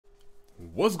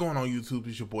What's going on YouTube?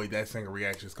 It's your boy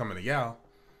ThatSingerReactions coming to y'all.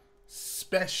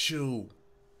 Special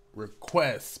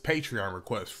request, Patreon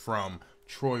request from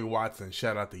Troy Watson.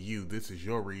 Shout out to you. This is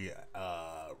your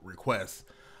request.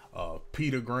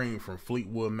 Peter Green from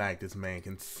Fleetwood Mac. This man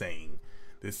can sing.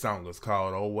 This song is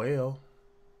called Oh Well.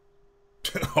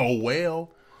 Oh Well.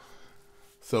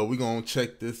 So we're going to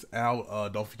check this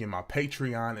out. Don't forget my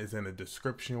Patreon is in the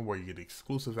description where you get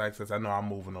exclusive access. I know I'm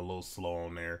moving a little slow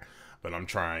on there, but I'm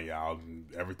trying, y'all.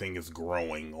 Everything is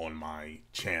growing on my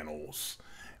channels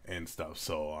and stuff,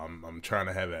 so I'm trying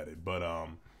to have at it. But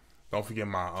don't forget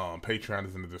my Patreon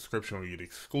is in the description where you get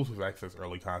exclusive access,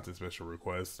 early content, special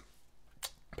requests.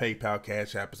 PayPal,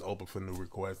 CashApp is open for new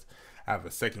requests. I have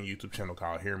a second YouTube channel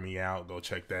called Hear Me Out. Go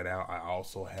check that out. I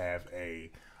also have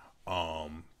a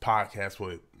podcast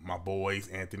with my boys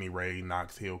Anthony Ray,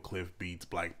 Knox Hill, Cliff Beats,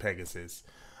 Black Pegasus.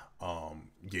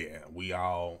 Yeah, we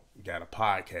all got a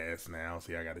podcast now,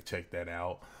 so I got to check that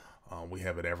out. We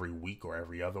have it every week or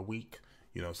every other week,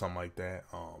 you know, something like that.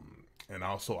 And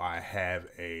also I have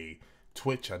a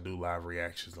Twitch. I do live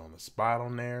reactions on the spot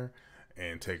on there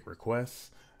and take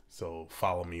requests. So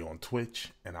follow me on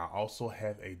Twitch, and I also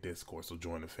have a Discord, so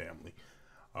join the family.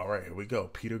 All right, here we go.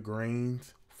 Peter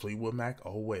Green's Fleetwood Mac,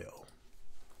 Oh Well.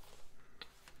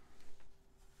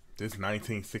 This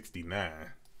 1969.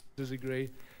 Disagree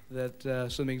that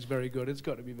something's very good. It's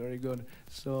got to be very good.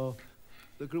 So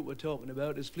the group we're talking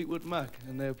about is Fleetwood Mac,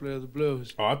 and they play the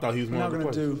blues. Oh, I thought he was one of the We're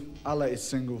now going to do our latest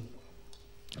single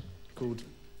called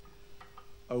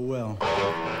Oh Well.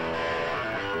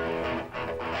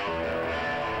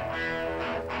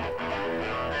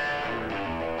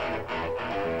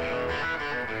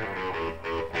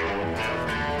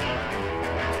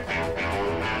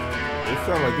 It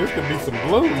sounds like this could be some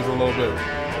blues a little bit.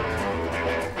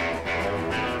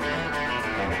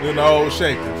 You know, old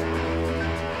shakers.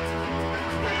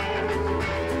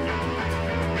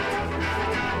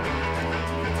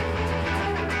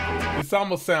 It's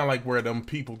almost sound like where them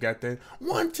people got that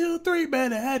 1, 2, 3,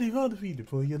 better have you hold the feet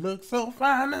before you look so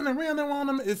fine and I really want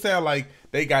them. It sound like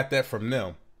they got that from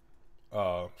them.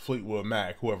 Fleetwood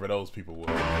Mac, whoever those people were.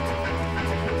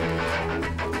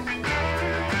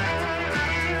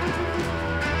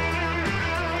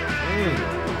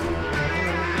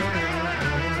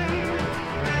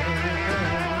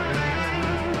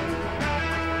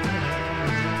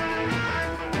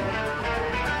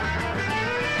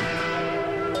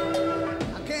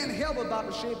 About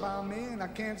the shape I'm in, I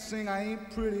can't sing, I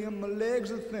ain't pretty, and my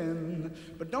legs are thin.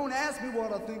 But don't ask me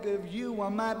what I think of you, I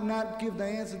might not give the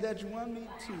answer that you want me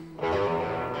to.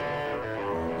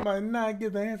 Might not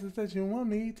give the answers that you want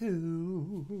me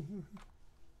to.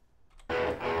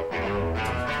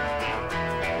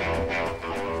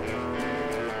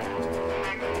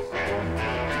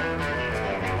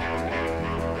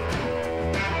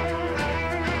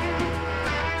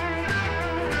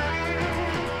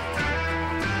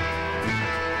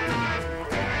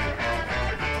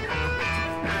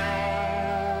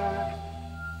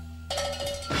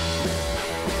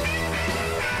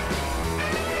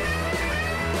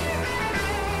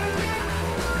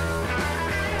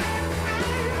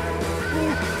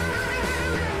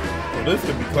 This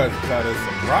could be classified as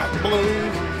some rock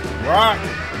blues, rock,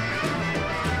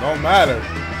 don't matter.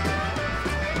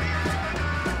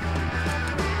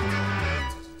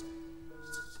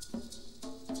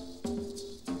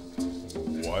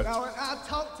 What? Now when I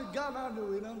talked to God, I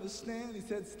knew he'd understand. He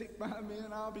said, stick by me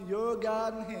and I'll be your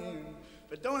guiding hand.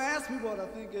 But don't ask me what I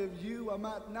think of you, I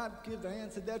might not give the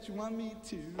answer that you want me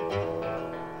to.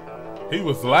 He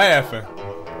was laughing.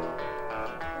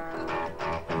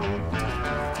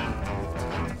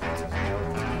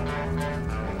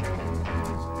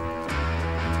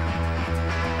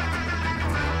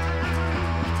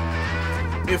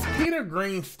 Is Peter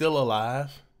Green still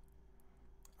alive?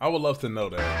 I would love to know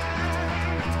that.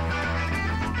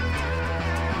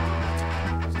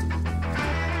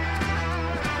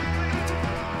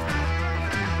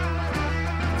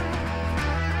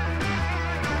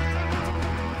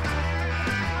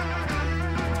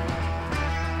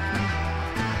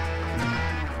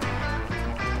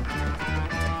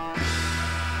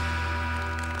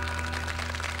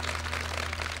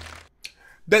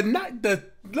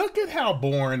 Look at how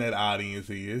boring that audience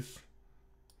is.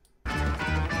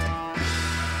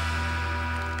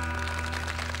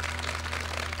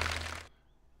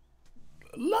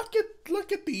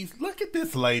 Look at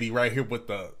this lady right here with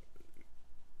the.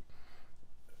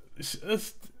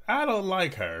 I don't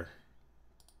like her.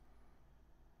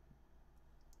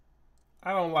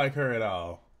 I don't like her at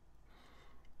all.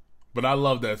 But I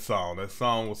love that song. That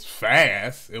song was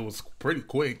fast. It was pretty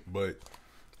quick, but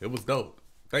it was dope.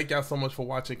 Thank y'all so much for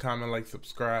watching. Comment, like,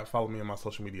 subscribe. Follow me on my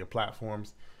social media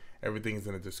platforms. Everything is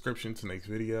in the description to next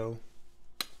video.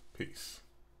 Peace.